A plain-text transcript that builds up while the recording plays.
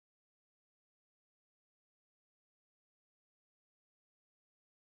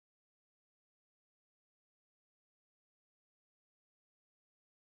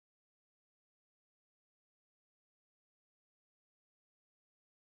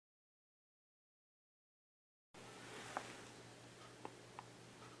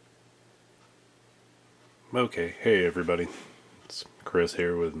Okay, hey everybody, it's Chris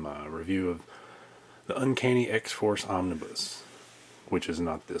here with my review of the Uncanny X-Force Omnibus, which is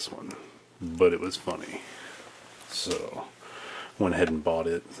not this one, but it was funny, so went ahead and bought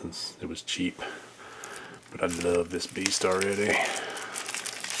it since it was cheap, but I love this beast already.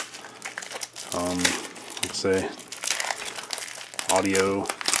 Let's say, audio,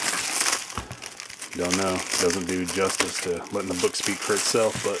 don't know, doesn't do justice to letting the book speak for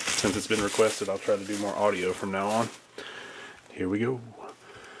itself, but since it's been requested, I'll try to do more audio from now on. Here we go.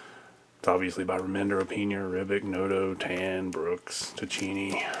 It's obviously by Remender, Opina, Ribic, Noto, Tan, Brooks,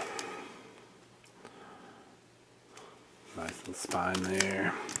 Ticini. Nice little spine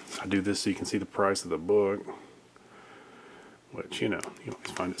there. I do this so you can see the price of the book, which, you know, you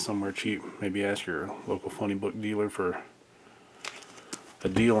always find it somewhere cheap. Maybe ask your local funny book dealer for a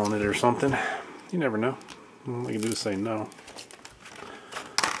deal on it or something. You never know. All I can do is say no.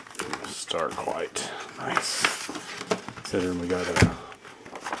 Star quite nice. Considering we got a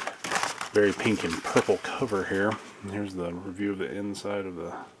very pink and purple cover here. And here's the review of the inside of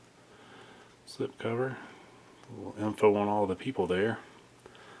the slip cover. A little info on all the people there.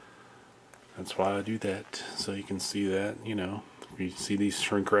 That's why I do that, so you can see that. You know, if you see these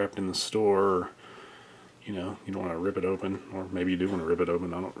shrink wrapped in the store, or, you know, you don't want to rip it open, or maybe you do want to rip it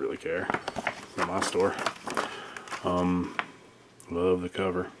open. I don't really care. It's not my store. Love the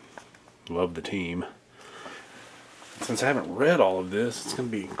cover. Love the team. Since I haven't read all of this, it's going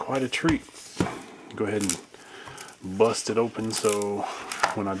to be quite a treat. Go ahead and bust it open so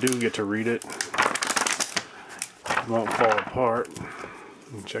when I do get to read it, it won't fall apart.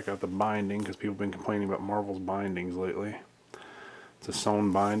 And check out the binding, because people have been complaining about Marvel's bindings lately. It's a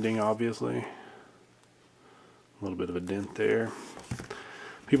sewn binding, obviously. A little bit of a dent there.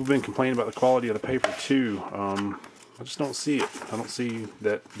 People have been complaining about the quality of the paper too. I just don't see it. I don't see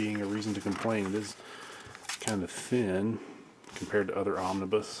that being a reason to complain. It is kind of thin compared to other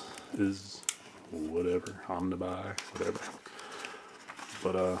omnibus. Is whatever, omnibuy, whatever.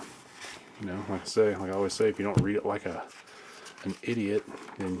 But you know, like I always say, if you don't read it like an idiot,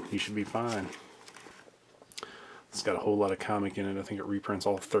 then you should be fine. It's got a whole lot of comic in it. I think it reprints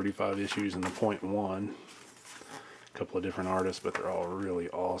all 35 issues in the .1. A couple of different artists, but they're all really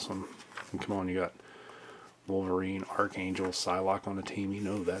awesome. And come on, you got Wolverine, Archangel, Psylocke on the team. You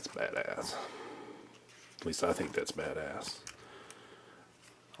know that's badass. At least I think that's badass.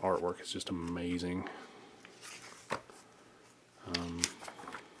 Artwork is just amazing.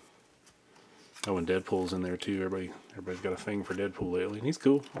 Oh, and Deadpool's in there too. Everybody's got a thing for Deadpool lately, and he's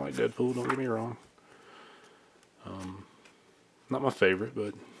cool. I like Deadpool, don't get me wrong. Not my favorite,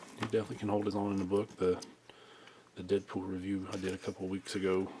 but he definitely can hold his own in the book. The Deadpool review I did a couple weeks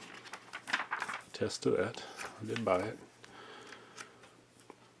ago attests to that. I did buy it.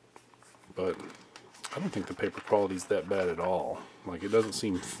 But I don't think the paper quality is that bad at all. Like, it doesn't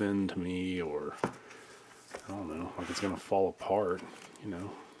seem thin to me, or I don't know, like it's gonna fall apart, you know.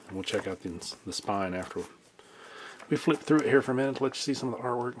 And we'll check out the spine after we flip through it here for a minute to let you see some of the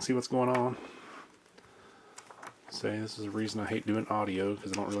artwork and see what's going on. Say, this is the reason I hate doing audio,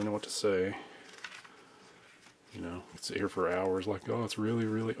 because I don't really know what to say. You know, I could sit here for hours like, oh, it's really,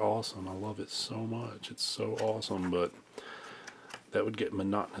 really awesome. I love it so much. It's so awesome, but that would get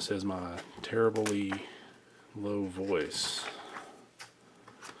monotonous as my terribly low voice.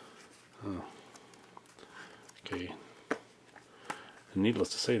 Oh. Okay. And needless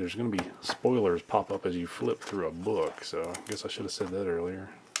to say, there's going to be spoilers pop up as you flip through a book, so I guess I should have said that earlier.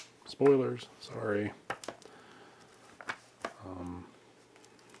 Spoilers, sorry.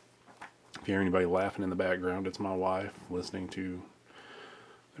 If you hear anybody laughing in the background, it's my wife listening to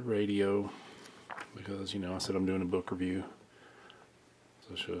the radio, because, you know, I said I'm doing a book review,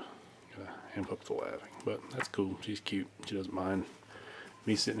 so she'll gotta amp up the laughing. But that's cool. She's cute. She doesn't mind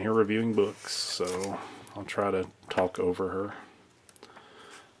me sitting here reviewing books, so I'll try to talk over her.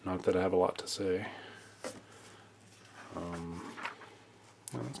 Not that I have a lot to say. Well,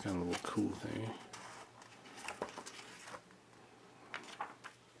 that's kind of a little cool thing.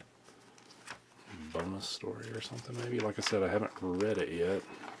 Bonus story or something, maybe. Like I said, I haven't read it yet.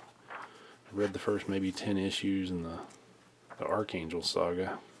 I read the first maybe 10 issues in the Archangel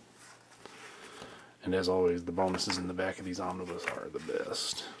saga. And as always, the bonuses in the back of these omnibus are the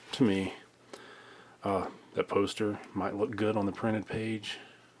best to me. That poster might look good on the printed page,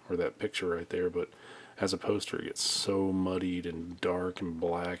 or that picture right there, but as a poster it gets so muddied and dark and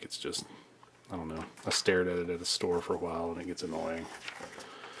black, it's just, I don't know. I stared at it at a store for a while and it gets annoying.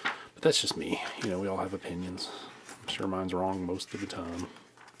 But that's just me. You know, we all have opinions. I'm sure mine's wrong most of the time.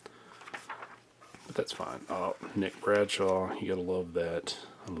 But that's fine. Nick Bradshaw, you gotta love that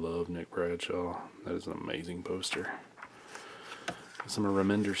I love Nick Bradshaw. That is an amazing poster. Some of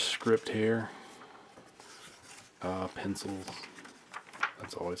Remender's script here. Pencils.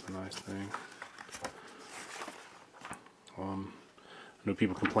 That's always a nice thing. I know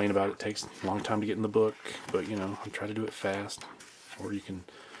people complain about it takes a long time to get in the book, but you know, I try to do it fast. Or you can,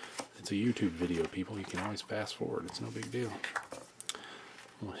 it's a YouTube video, people, you can always fast forward. It's no big deal.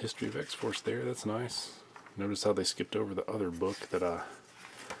 A little history of X-Force there, that's nice. Notice how they skipped over the other book that I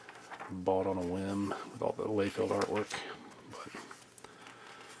bought on a whim with all the Layfield artwork. But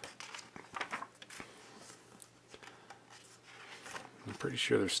I'm pretty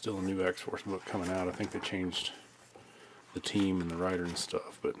sure there's still a new X-Force book coming out. I think they changed the team and the writer and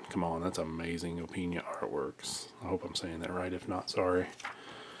stuff, but come on, that's amazing Opina artworks. I hope I'm saying that right. If not, sorry.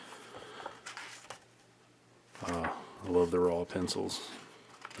 I love the raw pencils.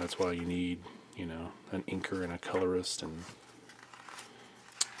 That's why you need, you know, an inker and a colorist. And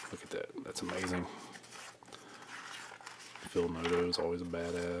look at that. That's amazing. Phil Noto's always a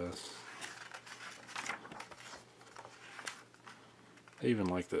badass. I even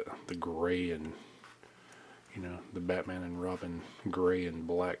like the gray and, you know, the Batman and Robin gray and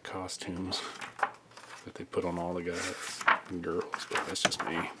black costumes that they put on all the guys and girls, but that's just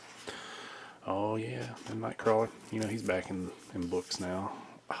me. Oh yeah, and Nightcrawler, you know, he's back in books now.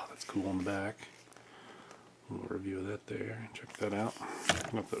 Oh, that's cool on the back. A little review of that there. Check that out.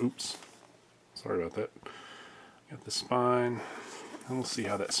 Got the, oops, sorry about that. Got the spine, and we'll see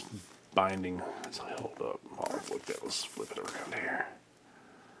how that binding is held up. Oh, look, that was flip it around here.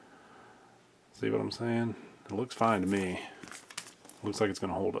 See what I'm saying? It looks fine to me. Looks like it's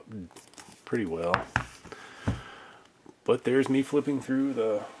going to hold up pretty well. But there's me flipping through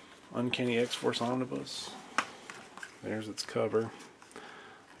the Uncanny X-Force Omnibus. There's its cover. Like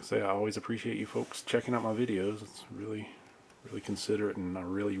I say, I always appreciate you folks checking out my videos. It's really, really considerate, and I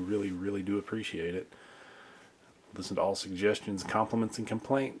really, really, really do appreciate it. Listen to all suggestions, compliments, and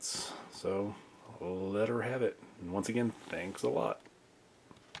complaints. So let her have it. And once again, thanks a lot.